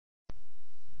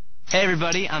Hey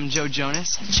everybody, I'm Joe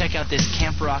Jonas. Check out this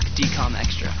Camp Rock DCOM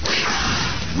Extra.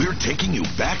 We're taking you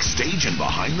backstage and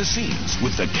behind the scenes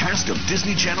with the cast of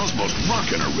Disney Channel's most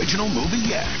rockin' original movie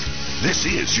yet. This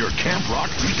is your Camp Rock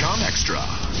DCOM Extra.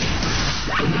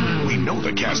 We know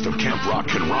the cast of Camp Rock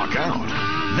can rock out.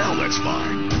 Now let's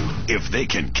find if they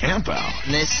can camp out.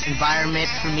 This environment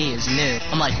for me is new.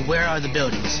 I'm like, where are the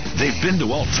buildings? They've been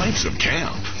to all types of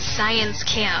camp. Science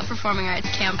camp, performing arts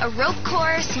camp, a rope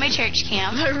course, my church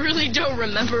camp. I really don't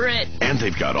remember it. And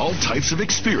they've got all types of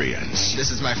experience.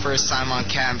 This is my first time on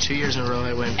camp. 2 years in a row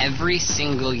I went every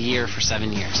single year for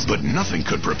 7 years. But nothing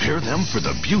could prepare them for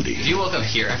the beauty. If you woke up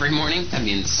here every morning, that'd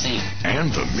be insane.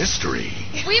 And the mystery.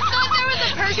 We thought there was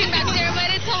a person back there, but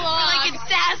it's a lot. Like it's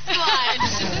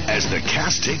Sasquatch. As the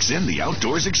cast takes in the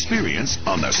outdoors experience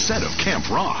on the set of Camp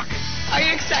Rock. Are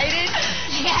you excited?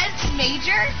 Yes,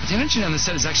 Major. The energy on the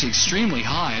set is actually extremely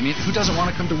high. I mean, who doesn't want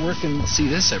to come to work and see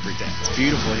this every day? It's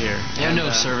beautiful here. They have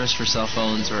no service for cell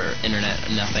phones or internet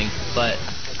or nothing, but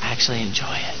I actually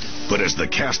enjoy it. But as the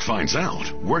cast finds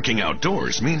out, working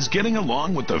outdoors means getting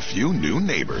along with a few new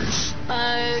neighbors.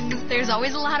 Bugs. There's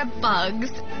always a lot of bugs.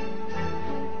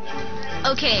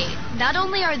 Okay, not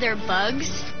only are there bugs,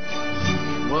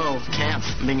 Whoa, camp.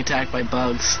 I'm being attacked by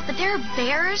bugs. but there are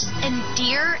bears and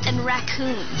deer and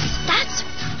raccoons. That's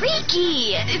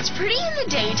freaky. It's pretty in the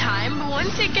daytime, but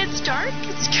once it gets dark,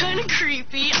 it's kind of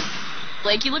creepy.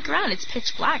 Like, you look around, it's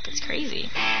pitch black. It's crazy.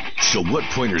 So what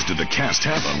pointers did the cast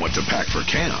have on what to pack for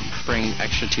camp? Bring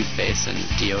extra toothpaste and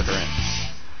deodorant.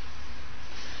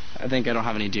 I think I don't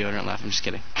have any deodorant left. I'm just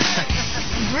kidding.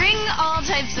 Bring all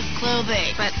types of clothing,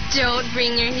 but don't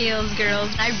bring your heels, girls.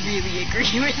 I really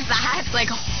agree with that, like,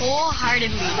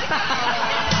 wholeheartedly.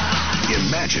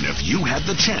 Imagine if you had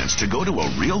the chance to go to a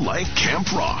real-life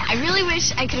Camp Rock. I really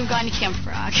wish I could have gone to Camp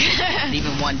Rock.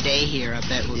 Even one day here, I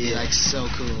bet would be like so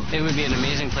cool. It would be an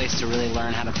amazing place to really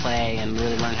learn how to play and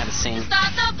really learn how to sing.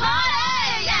 Start the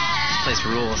party, yeah! This place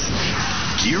rules.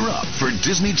 Gear up for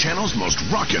Disney Channel's most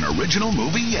rockin' original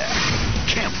movie yet.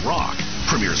 Camp Rock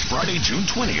premieres Friday, June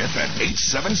 20th at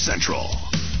 8/7 Central.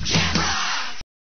 Camp Rock!